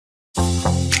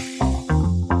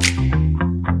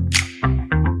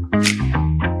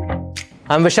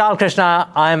I'm Vishal Krishna.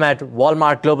 I'm at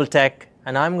Walmart Global Tech,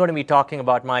 and I'm going to be talking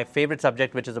about my favorite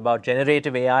subject, which is about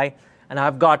generative AI. And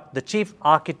I've got the chief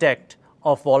architect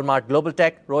of Walmart Global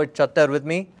Tech, Rohit Chatter, with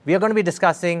me. We are going to be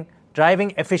discussing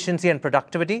driving efficiency and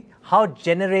productivity, how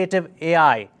generative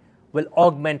AI will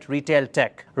augment retail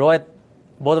tech. Rohit,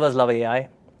 both of us love AI.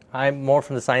 I'm more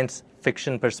from the science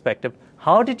fiction perspective.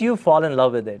 How did you fall in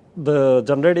love with it? The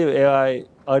generative AI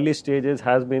early stages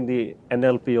has been the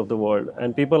NLP of the world,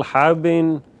 and people have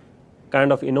been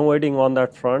kind of innovating on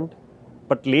that front.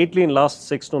 But lately, in last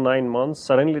 6 to 9 months,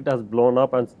 suddenly it has blown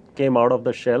up and came out of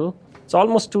the shell. It's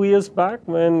almost 2 years back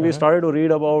when we started to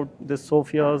read about the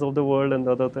Sophias of the world and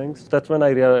other things. That's when I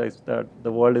realized that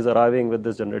the world is arriving with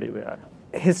this generative AI.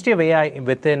 History of AI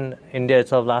within India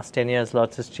itself, last 10 years,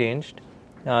 lots has changed.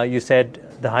 You said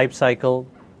the hype cycle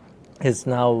is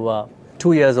now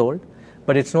 2 years old,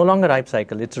 but it's no longer hype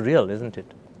cycle. It's real, isn't it?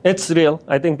 It's real.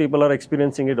 I think people are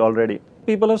experiencing it already.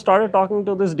 People have started talking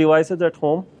to these devices at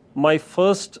home. My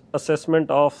first assessment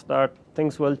of that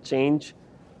things will change,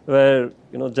 where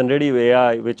generative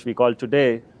AI, which we call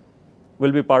today,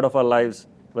 will be part of our lives,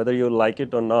 whether you like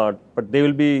it or not. But they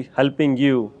will be helping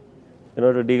you,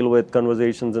 to deal with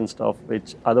conversations and stuff,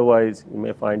 which otherwise you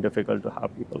may find difficult to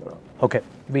have people around. Okay,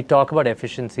 we talk about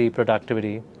efficiency,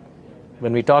 productivity.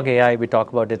 When we talk AI, we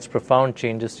talk about its profound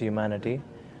changes to humanity.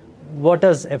 What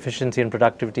does efficiency and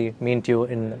productivity mean to you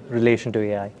in relation to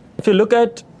AI? If you look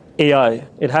at AI,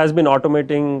 it has been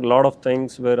automating a lot of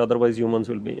things where otherwise humans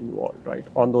will be involved, right?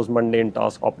 On those mundane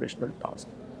tasks, operational tasks.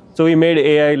 So we made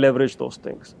AI leverage those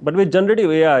things. But with generative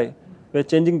AI, we're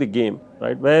changing the game,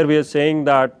 right? Where we are saying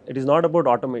that it is not about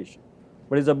automation,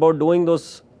 but it's about doing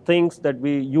those things that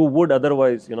you would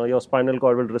otherwise, your spinal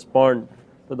cord will respond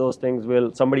to those things,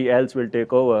 somebody else will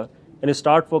take over. And you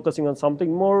start focusing on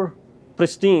something more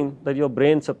pristine that your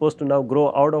brain's supposed to now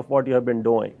grow out of what you have been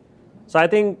doing. So I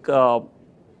think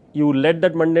you let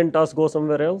that mundane task go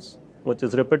somewhere else, which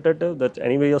is repetitive, that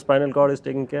anyway your spinal cord is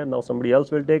taking care, now somebody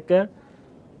else will take care,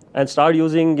 and start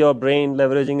using your brain,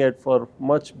 leveraging it for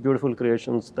much beautiful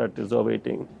creations that is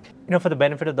awaiting. For the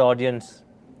benefit of the audience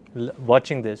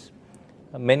watching this,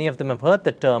 many of them have heard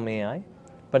the term AI,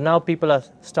 but now people are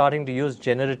starting to use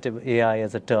generative AI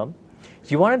as a term. Do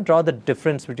you want to draw the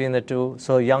difference between the two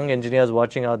so young engineers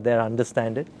watching out there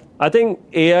understand it? I think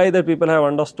AI that people have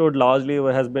understood largely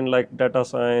has been like data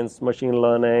science, machine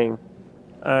learning,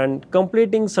 and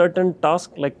completing certain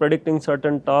tasks, like predicting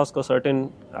certain tasks or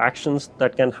certain actions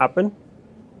that can happen.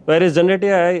 Whereas generative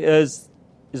AI is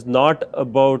not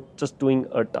about just doing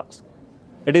a task.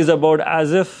 It is about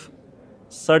as if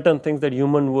certain things that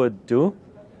human would do,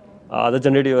 the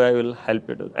generative AI will help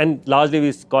you do. And largely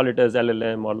we call it as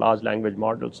LLM or large language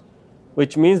models,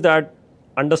 which means that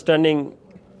understanding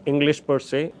English per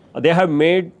se, they have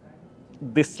made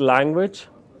this language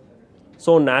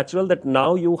so natural that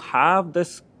now you have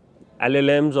this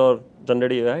LLMs or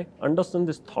generative AI understand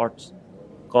these thoughts,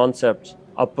 concepts,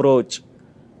 approach,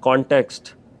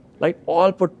 context, like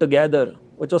all put together,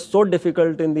 which was so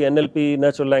difficult in the NLP,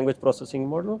 natural language processing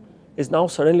model, is now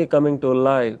suddenly coming to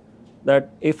life.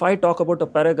 That if I talk about a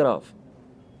paragraph,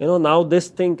 now this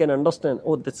thing can understand,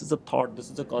 this is a thought, this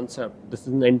is a concept, this is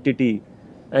an entity,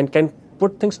 and can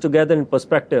put things together in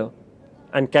perspective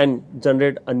and can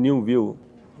generate a new view.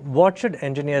 What should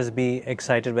engineers be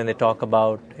excited when they talk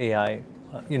about AI?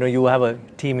 You have a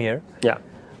team here. Yeah.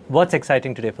 What's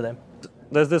exciting today for them?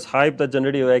 There's this hype that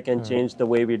generative AI can change the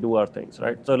way we do our things,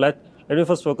 right? So let me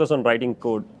first focus on writing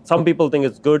code. Some people think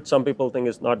it's good, some people think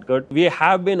it's not good. We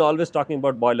have been always talking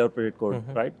about boilerplate code,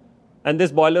 right? And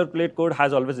this boilerplate code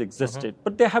has always existed,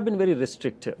 but they have been very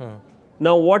restrictive.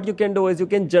 Now what you can do is you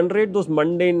can generate those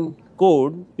mundane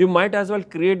code. You might as well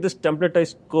create this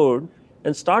templatized code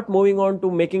and start moving on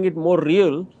to making it more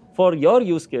real for your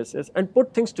use cases and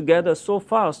put things together so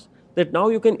fast that now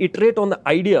you can iterate on the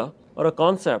idea or a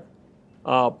concept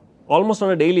almost on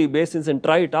a daily basis and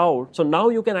try it out. So now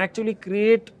you can actually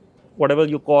create whatever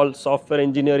you call software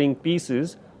engineering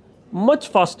pieces much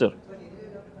faster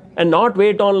and not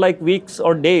wait on like weeks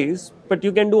or days, but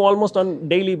you can do almost on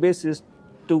daily basis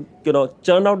to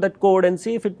churn out that code and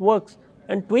see if it works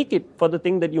and tweak it for the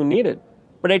thing that you needed.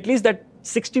 But at least that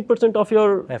 60% of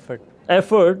your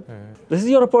effort, this is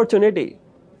your opportunity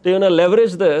to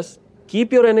leverage this,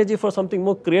 keep your energy for something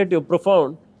more creative,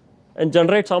 profound, and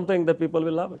generate something that people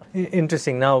will love.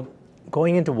 Interesting. Now,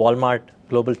 going into Walmart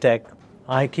Global Tech,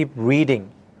 I keep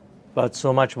reading about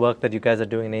so much work that you guys are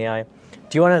doing in AI.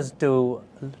 Do you want us to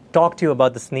talk to you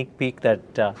about the sneak peek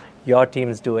that your team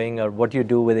is doing or what you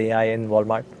do with AI in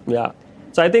Walmart? Yeah.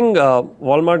 So I think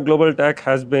Walmart Global Tech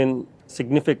has been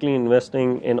significantly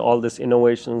investing in all these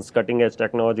innovations, cutting edge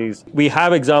technologies. We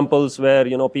have examples where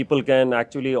people can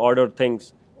actually order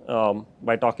things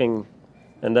by talking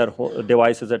in their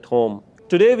devices at home.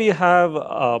 Today we have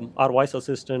our voice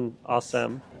assistant, Ask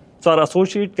Sam. So our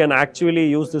associate can actually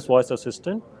use this voice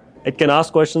assistant. It can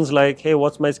ask questions like, hey,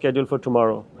 what's my schedule for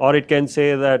tomorrow? Or it can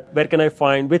say that,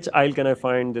 which aisle can I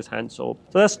find this hand soap?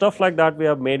 So there's stuff like that. We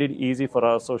have made it easy for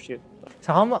our associate.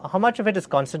 So how much of it is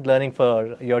constant learning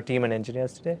for your team and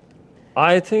engineers today?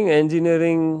 I think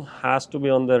engineering has to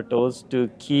be on their toes to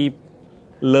keep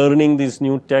learning this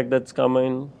new tech that's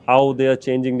coming, how they are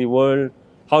changing the world,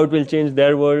 how it will change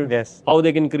their world, Yes. how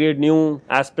they can create new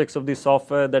aspects of the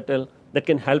software that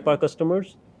can help our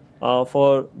customers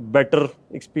for better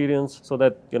experience so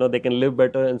that they can live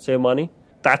better and save money.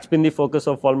 That's been the focus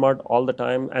of Walmart all the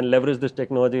time, and leverage this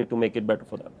technology to make it better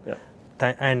for them.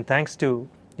 Yeah. And thanks to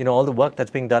all the work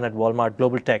that's being done at Walmart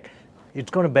Global Tech,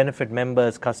 it's going to benefit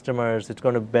members, customers, it's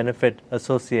going to benefit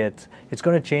associates, it's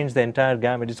going to change the entire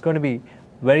gamut. It's going to be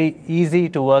very easy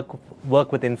to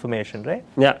work with information, right?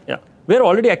 Yeah. We're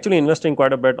already actually investing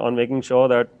quite a bit on making sure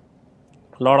that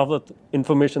a lot of the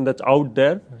information that's out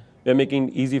there, we're making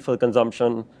it easy for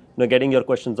consumption, getting your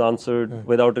questions answered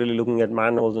without really looking at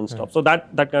manuals and stuff. So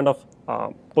that kind of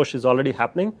push is already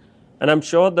happening. And I'm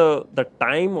sure the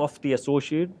time of the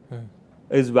associate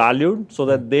is valued so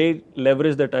that they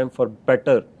leverage their time for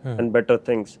better and better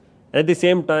things. And at the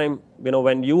same time,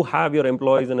 when you have your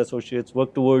employees and associates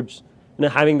work towards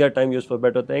having their time used for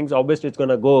better things, obviously it's going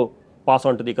to go pass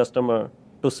on to the customer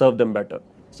to serve them better.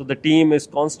 So the team is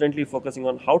constantly focusing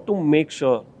on how to make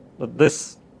sure that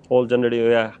this whole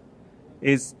generative AI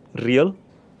is real,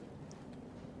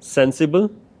 sensible,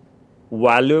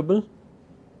 valuable,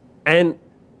 and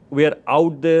we are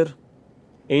out there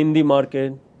in the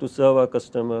market to serve our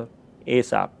customer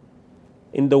ASAP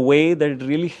in the way that it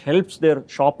really helps their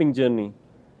shopping journey.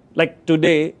 Like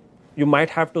today, you might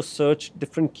have to search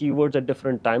different keywords at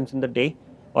different times in the day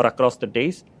or across the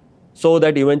days so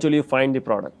that eventually you find the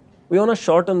product. We want to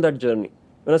shorten that journey.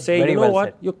 We want to say, Very well what?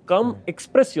 said. You come,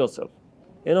 express yourself.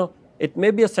 It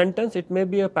may be a sentence, it may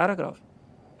be a paragraph.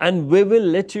 And we will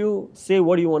let you say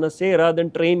what you want to say rather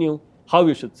than train you how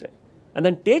you should say. And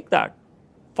then take that,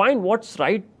 find what's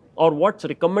right or what's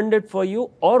recommended for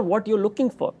you or what you're looking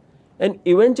for. And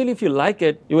eventually, if you like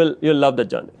it, you'll love the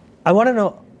journey. I want to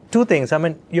know two things. I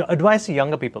mean, your advice to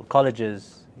younger people,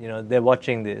 colleges, they're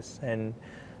watching this and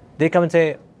they come and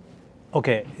say,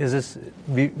 okay,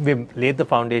 we've laid the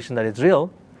foundation that it's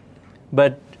real,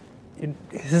 but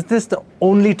is this the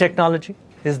only technology?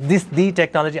 Is this the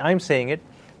technology? I'm saying it,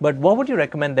 but what would you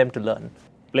recommend them to learn?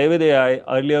 Play with AI.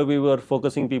 Earlier, we were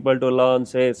focusing people to learn,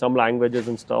 say, some languages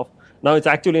and stuff. Now it's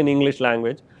actually in English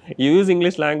language. You use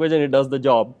English language and it does the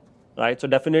job, right? So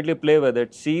definitely play with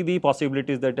it. See the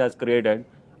possibilities that it has created.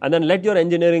 And then let your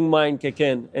engineering mind kick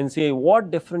in and say,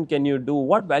 what different can you do?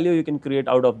 What value you can create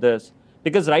out of this?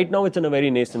 Because right now it's in a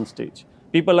very nascent stage.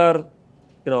 People are,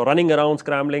 running around,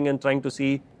 scrambling and trying to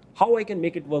see how I can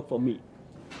make it work for me.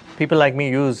 People like me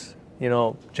use,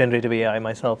 generative AI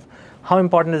myself. How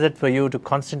important is it for you to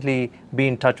constantly be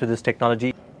in touch with this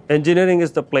technology? Engineering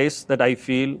is the place that I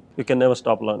feel you can never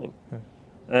stop learning.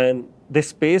 And this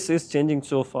space is changing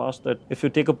so fast that if you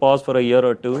take a pause for a year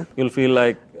or two, you'll feel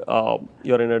like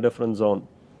you're in a different zone.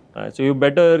 Right? So you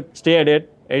better stay at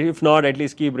it. If not, at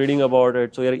least keep reading about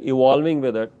it. So you're evolving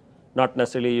with it, not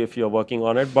necessarily if you're working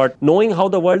on it. But knowing how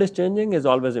the world is changing is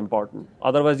always important.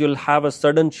 Otherwise, you'll have a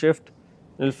sudden shift.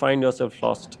 You'll find yourself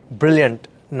lost. Brilliant.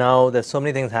 Now, there's so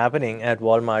many things happening at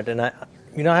Walmart. And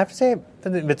I have to say,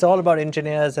 it's all about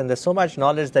engineers. And there's so much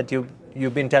knowledge that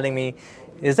you've been telling me.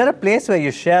 Is there a place where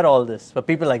you share all this for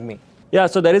people like me? Yeah,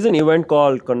 so there is an event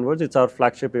called Converge. It's our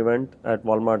flagship event at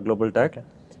Walmart Global Tech,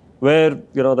 where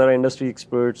there are industry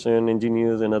experts and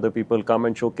engineers and other people come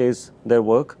and showcase their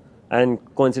work. And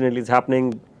coincidentally, it's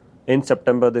happening in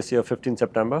September this year, 15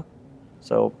 September.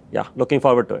 So yeah, looking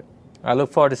forward to it. I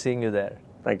look forward to seeing you there.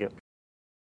 Thank you.